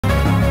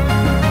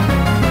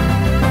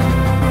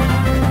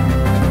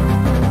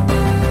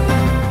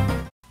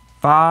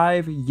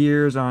5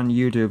 years on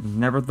YouTube.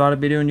 Never thought I'd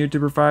be doing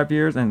YouTube for 5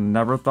 years, and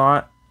never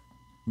thought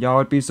y'all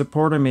would be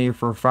supporting me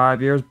for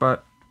 5 years.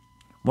 But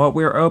what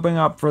we're opening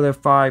up for the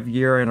 5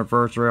 year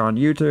anniversary on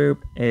YouTube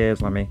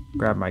is, let me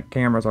grab my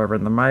camera so I've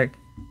written the mic,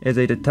 is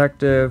a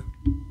Detective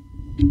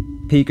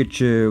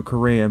Pikachu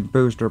Korean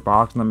booster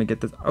box. Let me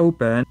get this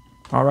open.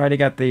 Alrighty,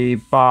 got the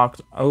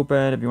box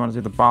open. If you want to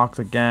see the box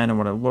again and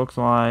what it looks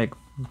like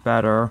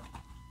better,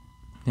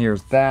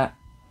 here's that.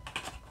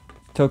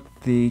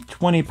 Took the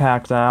 20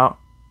 packs out.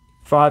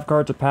 5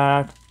 cards a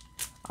pack.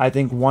 I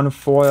think 1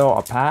 foil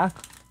a pack,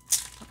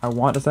 I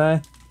want to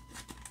say.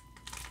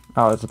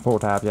 Oh, it's a pull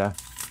tab, yeah.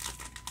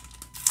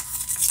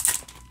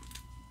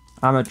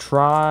 I'm gonna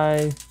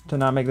try to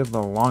not make this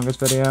the longest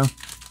video.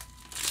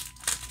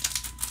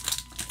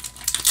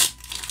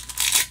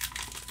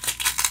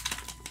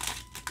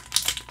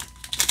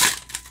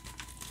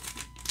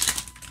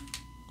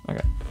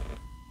 Okay.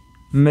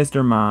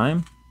 Mr.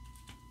 Mime.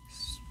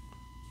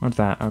 What's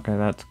that? Okay,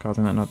 that's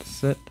causing that not to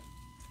sit.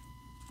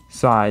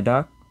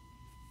 Psyduck.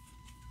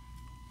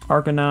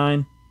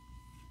 Arcanine.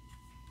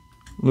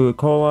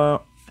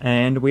 Ludicolo.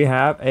 And we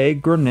have a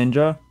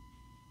Greninja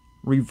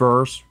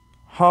reverse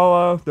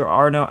holo. There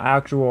are no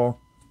actual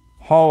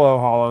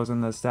holos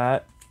in this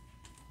set.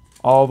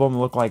 All of them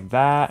look like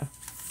that.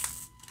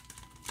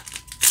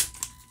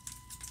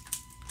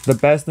 The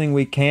best thing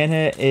we can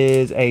hit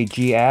is a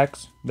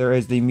GX. There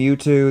is the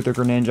Mewtwo, the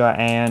Greninja,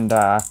 and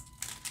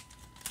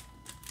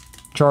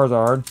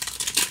Charizard.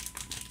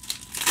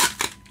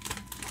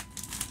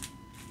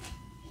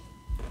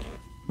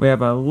 We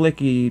have a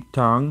Licky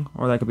Tongue,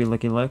 or that could be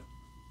Licky Lick.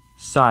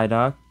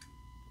 Psyduck.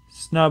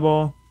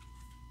 Snubble.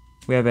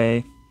 We have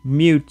a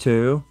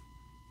Mewtwo.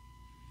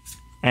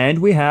 And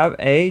we have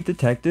a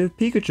Detective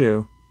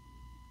Pikachu.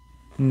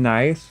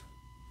 Nice.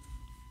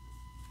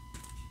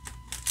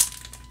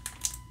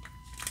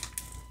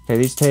 Okay,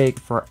 these take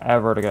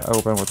forever to get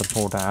open with the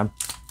pull tab.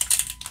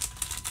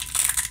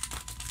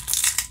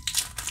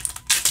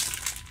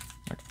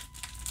 Okay.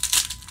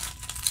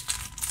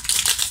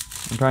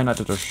 I'm trying not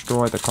to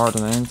destroy the cards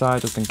on the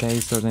inside just in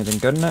case there's anything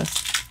good in it.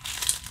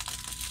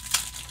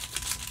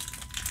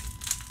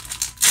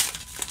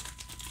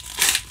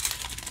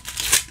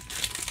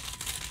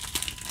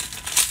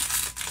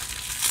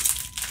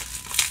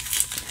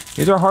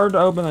 These are harder to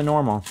open than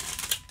normal.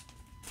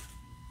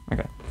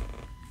 Okay.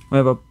 We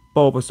have a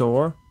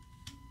Bulbasaur.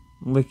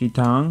 Licky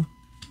Tongue.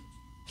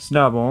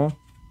 Snubble.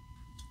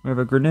 We have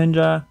a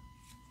Greninja.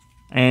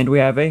 And we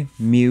have a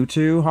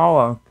Mewtwo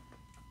holo.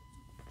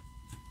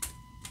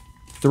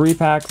 3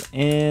 packs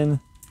in.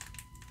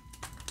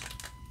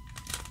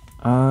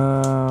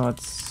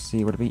 Let's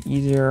see. Would it be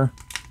easier?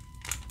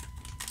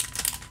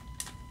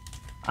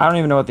 I don't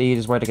even know what the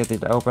easiest way to get these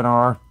to open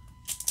are.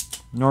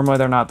 Normally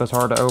they're not this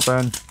hard to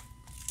open.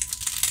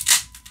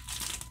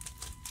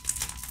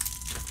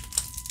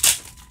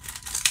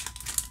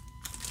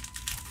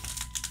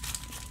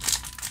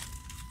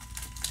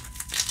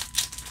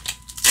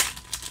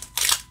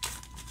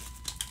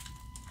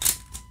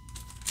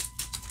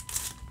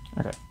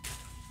 Okay.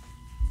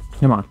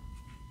 Come on.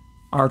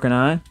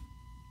 Arcanine.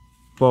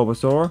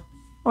 Bulbasaur.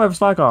 Oh, we have a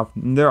Slackoff.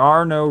 There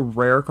are no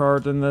rare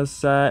cards in this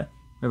set.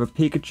 We have a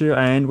Pikachu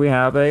and we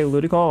have a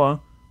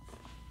Ludicolo.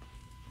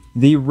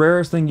 The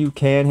rarest thing you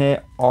can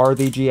hit are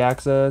the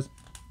GXs.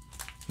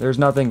 There's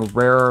nothing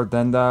rarer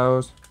than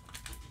those,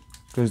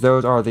 because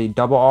those are the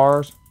double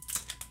R's.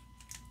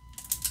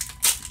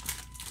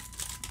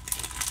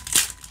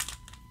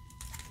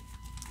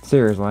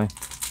 Seriously.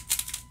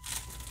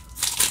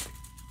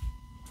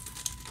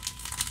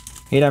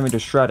 He'd have me to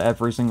shred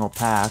every single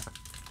pack.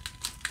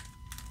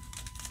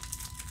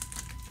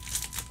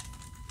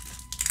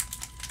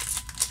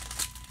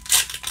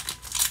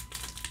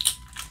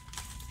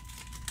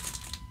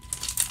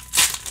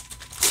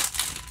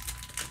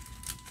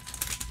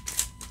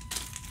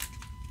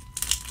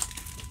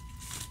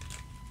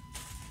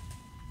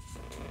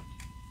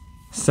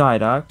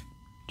 Psyduck,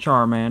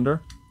 Charmander,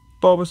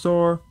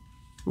 Bulbasaur.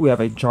 We have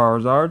a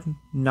Charizard,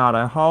 not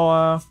a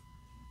holo,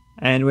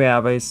 and we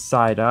have a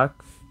Psyduck.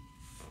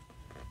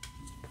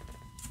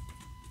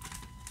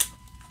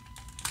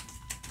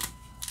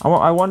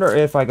 I wonder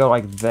if I go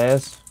like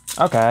this.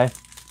 Okay.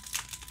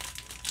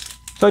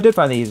 So I did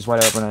find the easiest way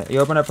to open it. You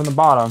open it from the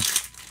bottom.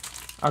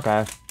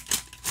 Okay.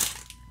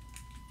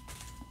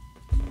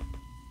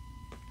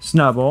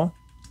 Snubble,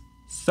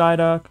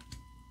 Psyduck,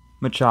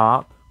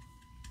 Machop,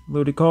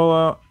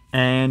 Ludicolo,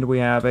 and we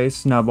have a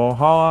Snubble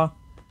holo.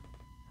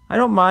 I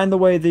don't mind the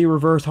way the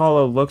reverse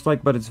holo looks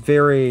like, but it's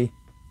very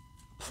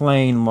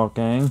plain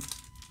looking.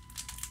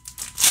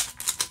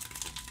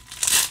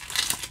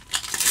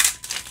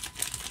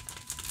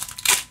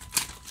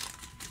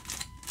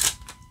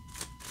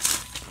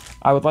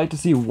 I would like to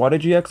see what a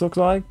GX looks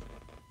like.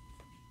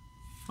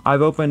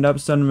 I've opened up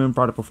Sun and Moon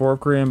product before of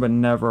Korean, but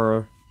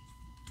never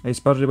a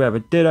specialty. We have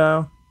a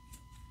Ditto.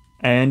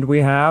 And we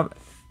have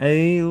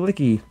a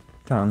Licky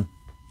Tongue.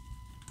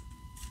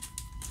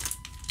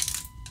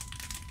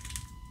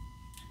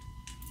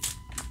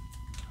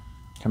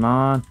 Come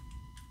on.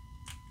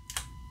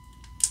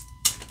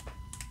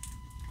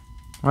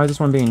 Why is this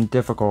one being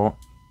difficult?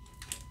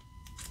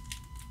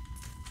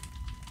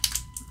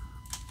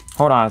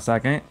 Hold on a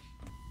second.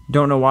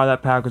 Don't know why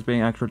that pack was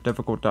being extra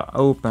difficult to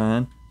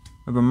open.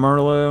 We have a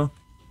Myrtle,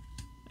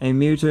 a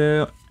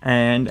Mewtwo,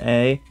 and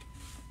a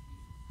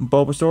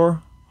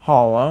Bulbasaur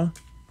Holo.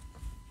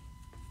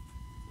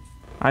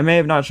 I may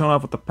have not shown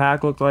off what the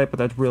pack looks like, but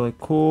that's really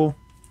cool.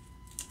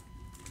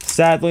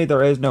 Sadly,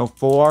 there is no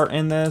full art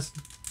in this.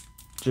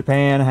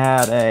 Japan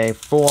had a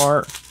full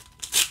art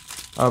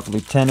of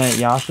Lieutenant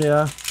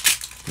Yashia.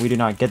 We do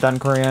not get that in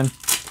Korean.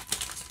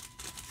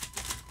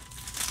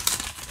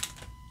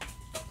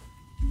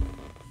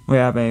 We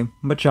have a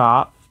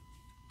Machop,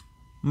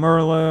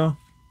 Myrtle,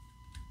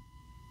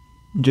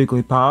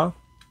 Jigglypuff,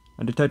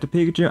 a Detective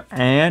Pikachu,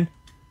 and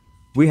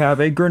we have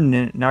a a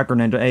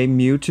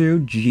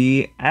Mewtwo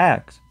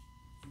GX.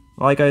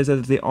 Like I said,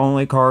 it's the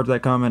only cards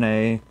that come in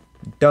a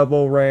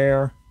double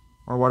rare,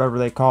 or whatever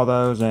they call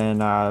those in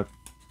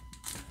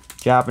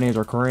Japanese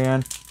or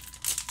Korean.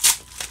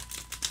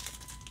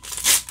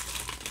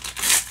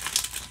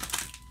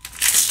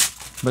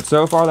 But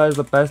so far, that is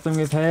the best thing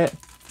we've hit.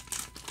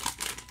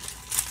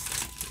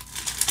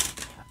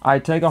 I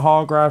take a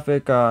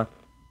holographic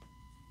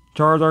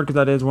Charizard because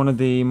that is one of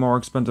the more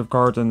expensive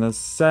cards in this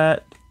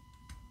set.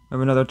 We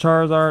have another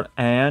Charizard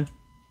and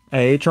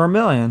a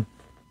Charmeleon.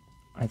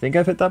 I think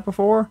I've hit that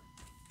before.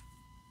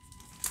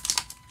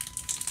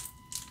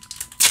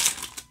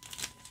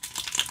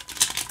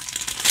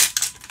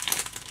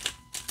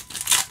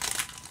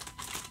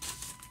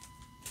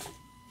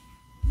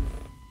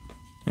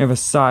 We have a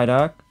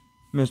Psyduck,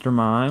 Mr.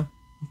 Mime,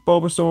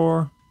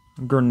 Bulbasaur,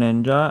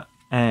 Greninja,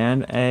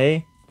 and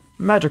a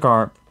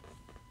Magikarp.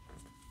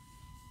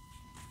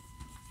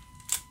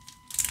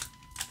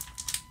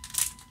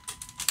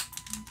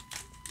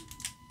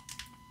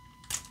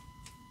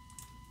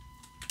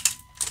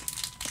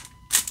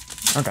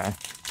 Okay.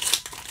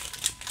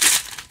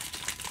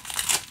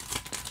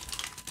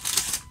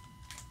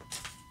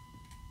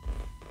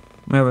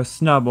 We have a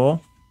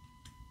Snubbull,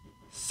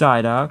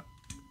 Psyduck,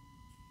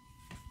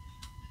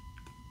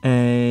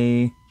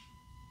 a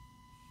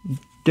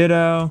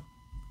Ditto.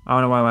 I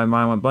don't know why my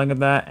mind went blank at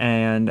that,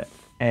 and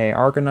a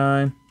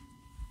Arcanine.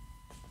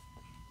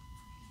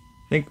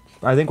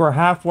 I think we're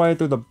halfway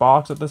through the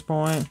box at this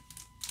point.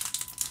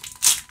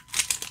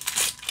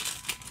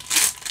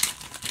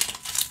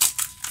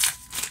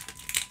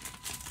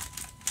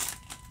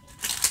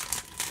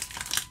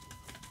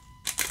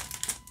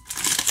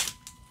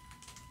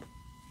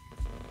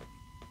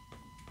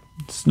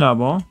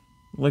 Snubbull,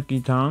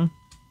 Lickitung,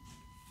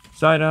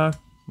 Psyduck,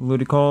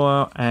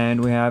 Ludicolo,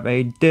 and we have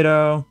a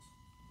Ditto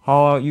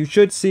Holo. You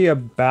should see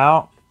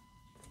about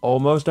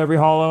almost every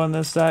holo in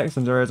this set,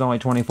 since there is only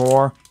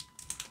 24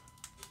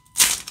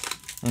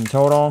 in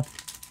total.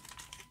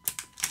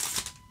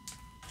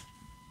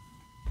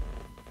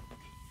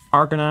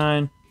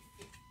 Arcanine,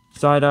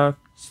 Psyduck,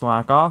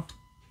 Slack Off.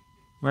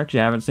 We actually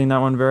haven't seen that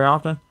one very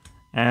often.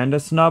 And a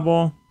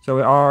Snubbull. So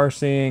we are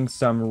seeing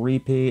some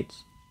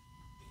repeats.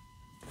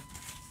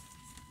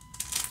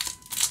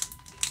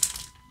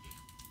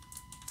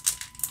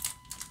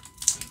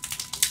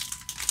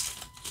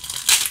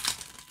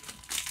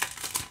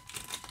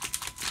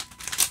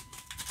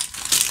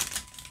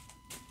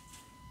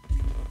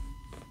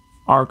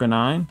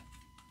 Arcanine,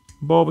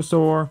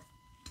 Bulbasaur,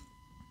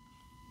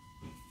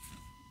 we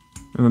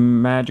have a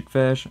Magic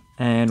Fish,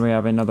 and we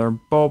have another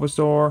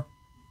Bulbasaur.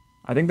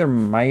 I think there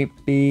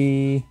might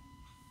be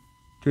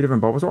 2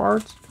 different Bulbasaur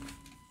arts.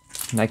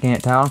 I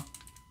can't tell.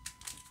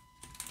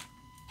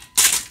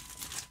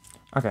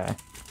 Okay.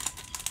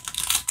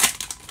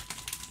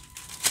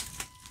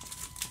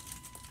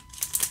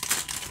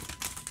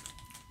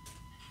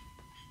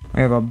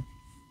 We have a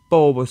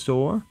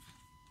Bulbasaur,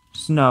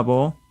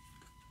 Snubbull,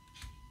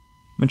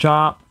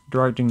 Machop,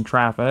 directing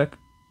traffic,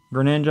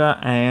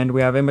 Greninja, and we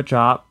have a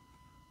Machop,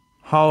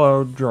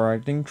 Holo,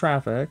 directing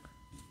traffic.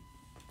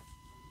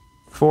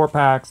 4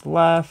 packs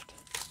left.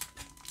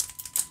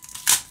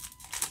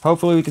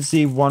 Hopefully we can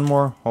see one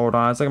more. Hold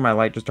on a second, my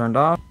light just turned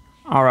off.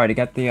 Alrighty,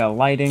 got the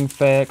lighting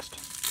fixed.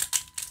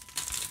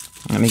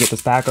 Let me get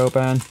this pack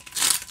open.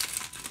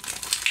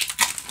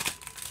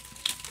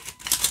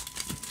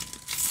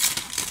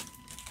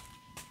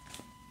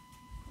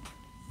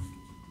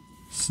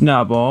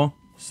 Snubbull,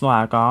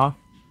 Slack Off.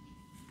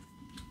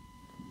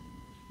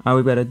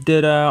 We've got a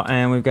Ditto,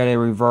 and we've got a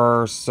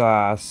reverse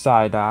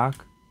Psyduck.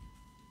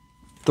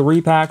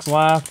 3 packs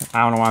left.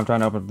 I don't know why I'm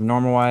trying to open it the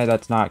normal way.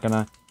 That's not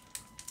gonna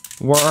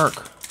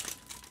work.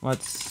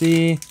 Let's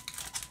see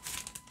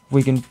if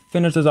we can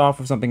finish this off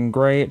with something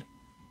great.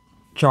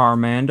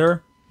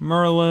 Charmander,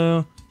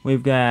 Myrtle.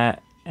 We've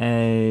got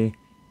a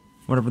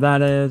whatever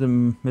that is,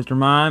 and Mr.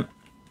 Mime.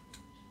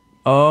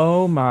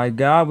 Oh my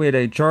god, we had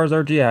a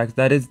Charizard GX.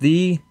 That is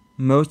the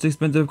most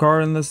expensive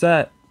card in the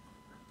set.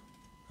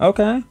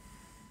 Okay.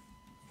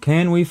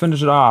 Can we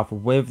finish it off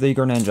with the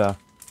Greninja?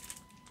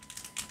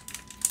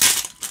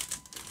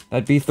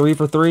 That'd be 3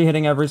 for 3,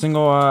 hitting every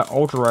single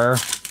ultra rare.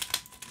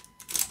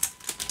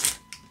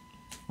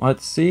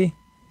 Let's see.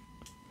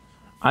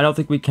 I don't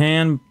think we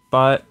can,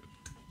 but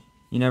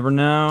You never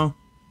know.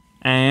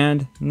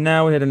 And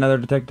now we hit another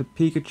Detective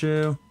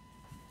Pikachu.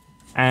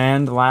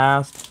 And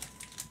last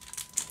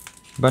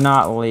but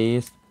not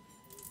least,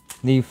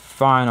 the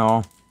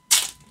final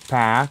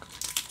pack.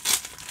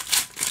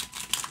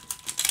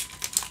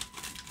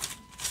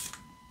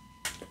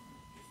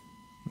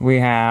 We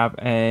have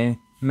a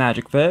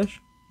Magic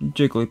Fish,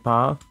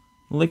 Jigglypuff,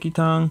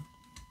 Lickitung,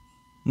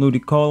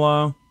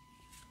 Ludicolo,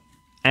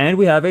 and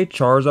we have a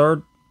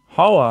Charizard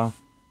Holo.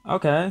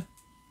 Okay.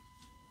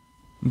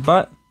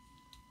 But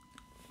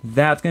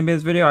that's going to be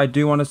this video. I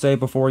do want to say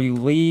before you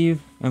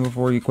leave and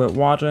before you quit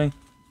watching,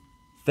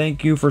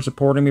 thank you for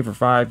supporting me for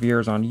 5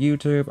 years on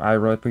YouTube. I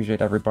really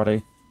appreciate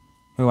everybody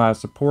who has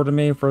supported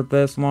me for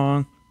this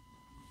long.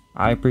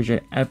 I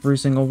appreciate every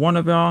single one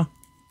of y'all.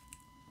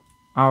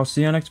 I'll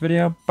see you next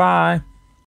video. Bye.